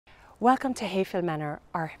Welcome to Hayfield Manor,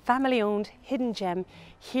 our family-owned hidden gem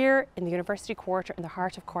here in the University Quarter in the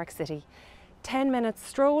heart of Cork City. 10 minutes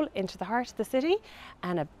stroll into the heart of the city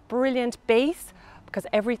and a brilliant base, because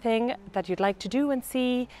everything that you'd like to do and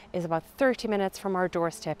see is about 30 minutes from our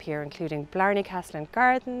doorstep here, including Blarney Castle and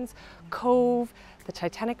Gardens, Cove, the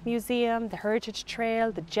Titanic Museum, the Heritage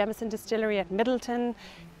Trail, the Jameson Distillery at Middleton,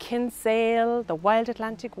 Kinsale, the Wild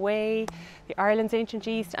Atlantic Way, the Ireland's Ancient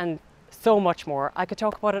East, and so much more. I could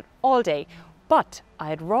talk about it all day, but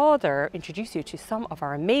I'd rather introduce you to some of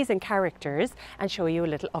our amazing characters and show you a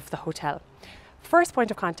little of the hotel. First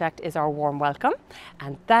point of contact is our warm welcome,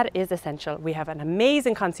 and that is essential. We have an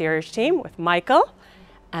amazing concierge team with Michael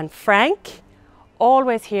and Frank,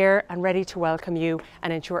 always here and ready to welcome you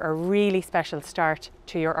and ensure a really special start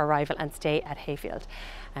to your arrival and stay at Hayfield.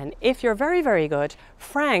 And if you're very, very good,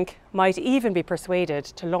 Frank might even be persuaded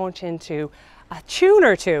to launch into a tune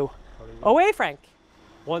or two. Away, Frank.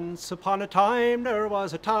 Once upon a time there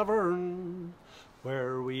was a tavern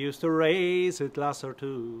where we used to raise a glass or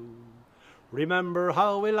two. Remember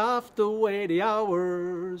how we laughed away the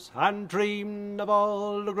hours and dreamed of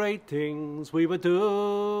all the great things we would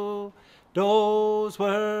do. Those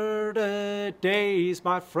were the days,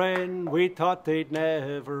 my friend, we thought they'd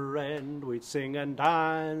never end. We'd sing and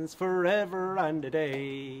dance forever and a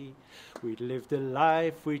day. We'd live the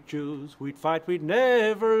life we choose, we'd fight, we'd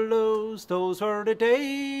never lose. Those were the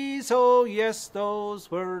days, oh yes,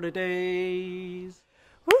 those were the days.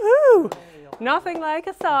 Woohoo! Nothing like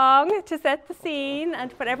a song to set the scene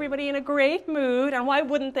and to put everybody in a great mood. And why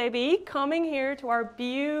wouldn't they be? Coming here to our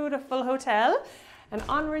beautiful hotel. And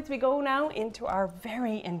onwards we go now into our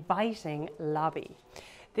very inviting lobby.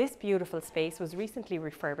 This beautiful space was recently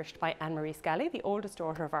refurbished by Anne-Marie Scally, the oldest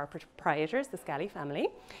daughter of our proprietors, the Scally family.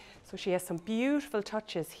 So she has some beautiful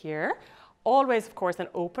touches here. Always, of course, an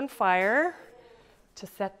open fire to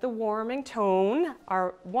set the warming tone.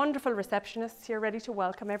 Our wonderful receptionists here ready to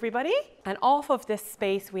welcome everybody. And off of this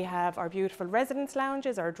space we have our beautiful residence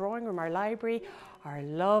lounges, our drawing room, our library, our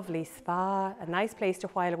lovely spa, a nice place to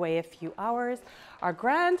while away a few hours, our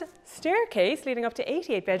grand staircase leading up to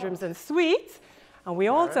 88 bedrooms and suites. And we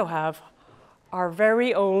also have our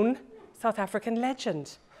very own South African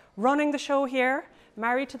legend running the show here,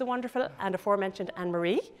 married to the wonderful and aforementioned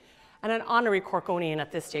Anne-Marie, and an honorary Corkonian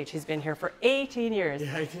at this stage. He's been here for 18 years.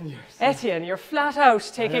 Yeah, 18 years. Etienne, you're flat out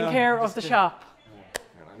taking care of the shop.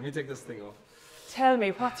 Let me take this thing off. Tell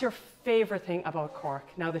me, what's your favourite thing about Cork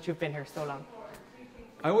now that you've been here so long?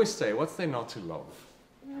 I always say, what's there not to love?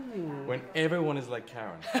 When everyone is like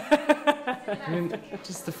Karen. I mean,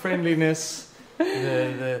 just the friendliness,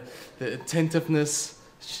 the attentiveness.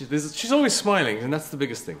 She's always smiling, and that's the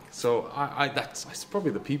biggest thing. So that's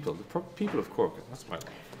probably the people of Cork. That's my life.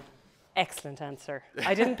 Excellent answer.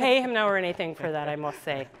 I didn't pay him now or anything for that, I must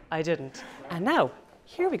say. I didn't. And now,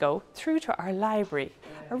 here we go, through to our library.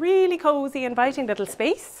 A really cosy, inviting little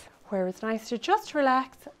space where it's nice to just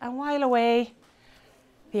relax and while away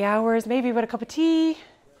the hours, maybe with a cup of tea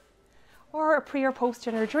or a pre or post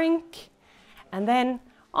dinner drink. And then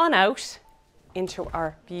on out into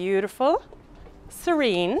our beautiful,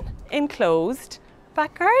 serene, enclosed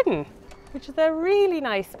back garden, which is a really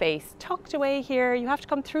nice space, tucked away here. You have to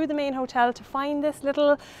come through the main hotel to find this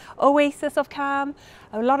little oasis of calm.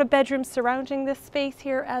 A lot of bedrooms surrounding this space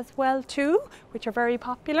here as well too, which are very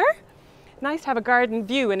popular. Nice to have a garden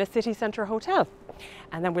view in a city centre hotel.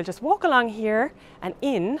 And then we'll just walk along here and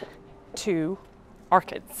in to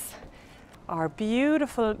Orchids, our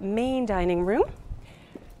beautiful main dining room,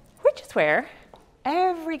 which is where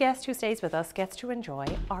every guest who stays with us gets to enjoy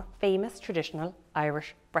our famous traditional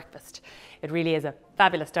Irish breakfast. It really is a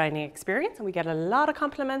fabulous dining experience, and we get a lot of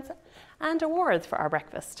compliments and awards for our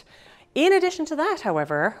breakfast. In addition to that,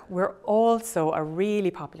 however, we're also a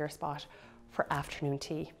really popular spot for afternoon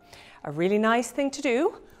tea. A really nice thing to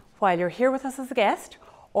do while you're here with us as a guest,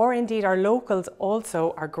 or indeed our locals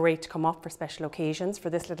also are great to come up for special occasions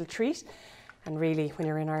for this little treat. And really, when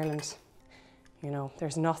you're in Ireland, you know,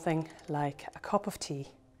 there's nothing like a cup of tea,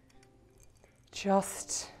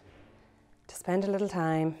 just to spend a little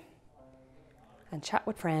time and chat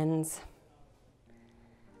with friends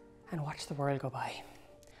and watch the world go by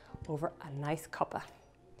over a nice cuppa.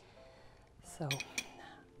 So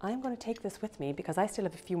I'm going to take this with me because I still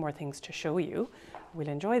have a few more things to show you. We'll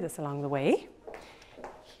enjoy this along the way.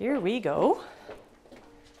 Here we go.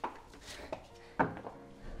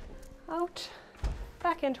 Out,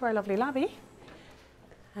 back into our lovely lobby.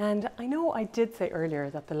 And I know I did say earlier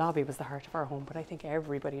that the lobby was the heart of our home, but I think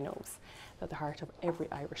everybody knows that the heart of every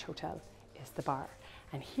Irish hotel is the bar.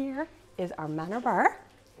 And here is our Manor Bar,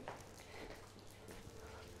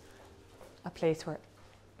 a place where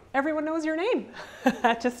everyone knows your name,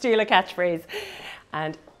 to steal a catchphrase.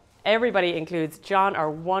 And everybody includes John, our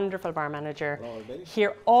wonderful bar manager,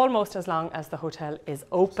 here almost as long as the hotel is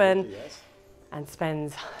open. Yes. And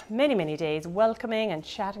spends many, many days welcoming and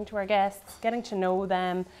chatting to our guests, getting to know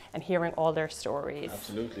them and hearing all their stories.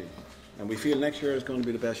 Absolutely. And we feel next year is going to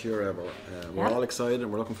be the best year ever. We're all excited and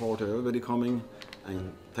we're looking forward to everybody coming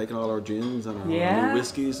and taking all our gins and our new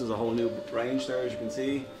whiskies. There's a whole new range there, as you can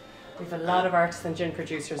see. We've a lot of artisan gin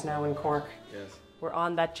producers now in Cork. Yes. We're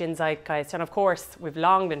on that gin zeitgeist. And of course, we've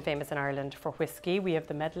long been famous in Ireland for whiskey. We have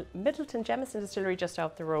the Middleton Jameson Distillery just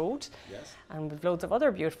out the road. Yes. And we've loads of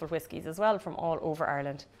other beautiful whiskies as well from all over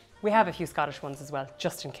Ireland. We have a few Scottish ones as well,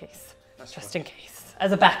 just in case. Just in case,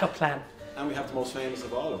 as a backup plan. And we have the most famous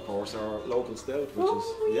of all, of course, our local stout,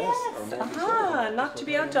 which is, our Aha, not to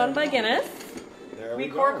be outdone by Guinness. There We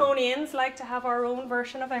go. Corkonians like to have our own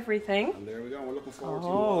version of everything. And there we go. We're looking forward to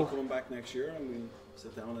you all coming back next year and we'll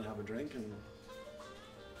sit down and have a drink. And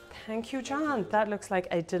Thank you, John. That looks like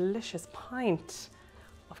a delicious pint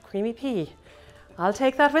of creamy pea. I'll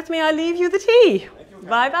take that with me. I'll leave you the tea.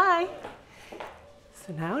 Bye-bye.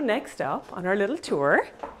 So now next up on our little tour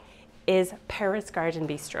is Paris Garden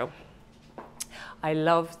Bistro. I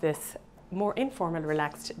love this more informal,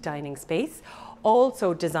 relaxed dining space,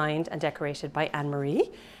 also designed and decorated by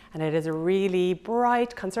Anne-Marie. And it is a really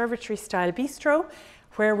bright conservatory-style bistro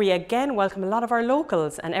where we again welcome a lot of our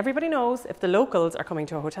locals. And everybody knows if the locals are coming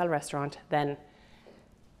to a hotel restaurant, then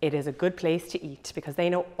it is a good place to eat because they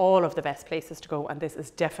know all of the best places to go, and this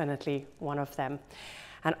is definitely one of them.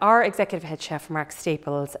 And our executive head chef, Mark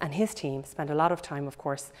Staples, and his team spend a lot of time, of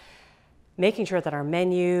course, making sure that our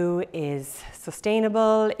menu is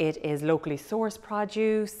sustainable, it is locally sourced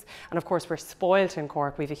produce, and of course we're spoilt in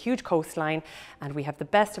Cork. We have a huge coastline and we have the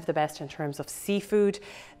best of the best in terms of seafood.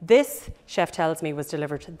 This, chef tells me, was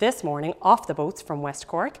delivered this morning off the boats from West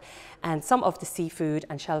Cork, and some of the seafood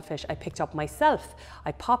and shellfish I picked up myself.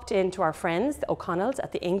 I popped into our friends, the O'Connells,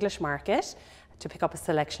 at the English market to pick up a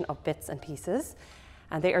selection of bits and pieces.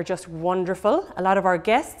 And they are just wonderful. A lot of our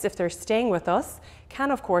guests, if they're staying with us,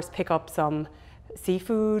 can of course pick up some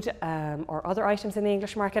seafood or other items in the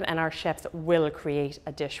English market, and our chefs will create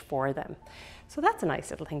a dish for them. So that's a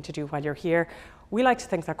nice little thing to do while you're here. We like to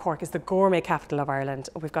think that Cork is the gourmet capital of Ireland.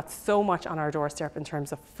 We've got so much on our doorstep in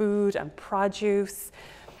terms of food and produce.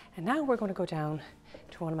 And now we're going to go down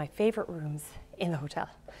to one of my favorite rooms in the hotel,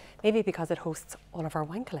 maybe because it hosts all of our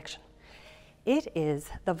wine collection. It is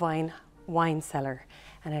the wine cellar,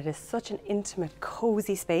 and it is such an intimate,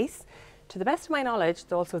 cozy space. To the best of my knowledge,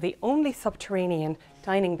 it's also the only subterranean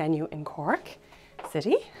dining venue in Cork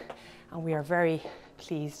City, and we are very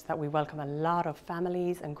pleased that we welcome a lot of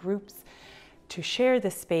families and groups to share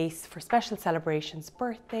this space for special celebrations,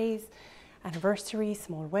 birthdays, anniversaries,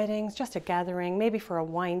 small weddings, just a gathering, maybe for a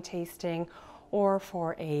wine tasting or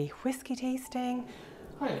for a whiskey tasting.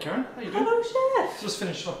 Hi Karen, how you doing? Hello, chef. Just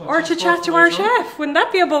finished up my Or to chat to our chef. Wouldn't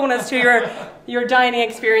that be a bonus to your dining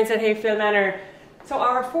experience at Hayfield Manor? So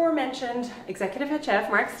our aforementioned executive head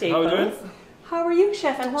chef, Mark Staples. How are you doing? How are you,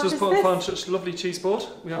 chef? And what Just is put this? on such lovely cheese board.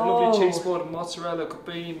 We have lovely cheese board, mozzarella,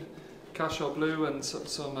 bean, cashew blue, and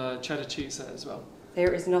some cheddar cheese there as well.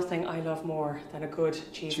 There is nothing I love more than a good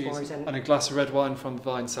cheese board. And a glass of red wine from the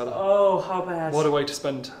wine cellar. Oh, how bad. What a way to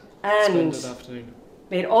spend And an afternoon.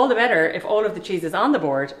 made all the better if all of the cheeses on the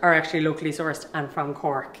board are actually locally sourced and from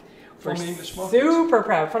Cork. From the English market. Super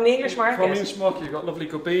proud. From the English market. From the English market, you've got lovely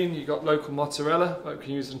bean, you've got local mozzarella, that you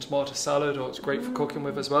can use in tomato salad, or it's great for cooking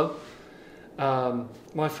with as well.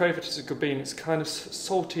 My favourite is a bean. It's kind of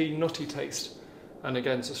salty, nutty taste. And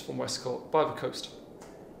again, it's just from West Cork, by the coast.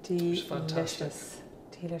 Delicious.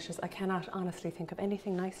 Delicious. I cannot honestly think of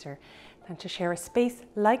anything nicer than to share a space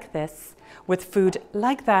like this with food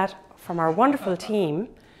like that from our wonderful team.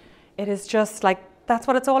 It is just like, that's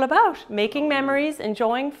what it's all about. Making memories,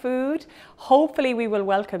 enjoying food. Hopefully we will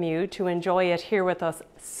welcome you to enjoy it here with us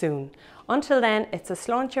soon. Until then, it's a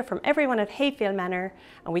sláinte from everyone at Hayfield Manor,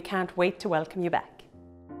 and we can't wait to welcome you back.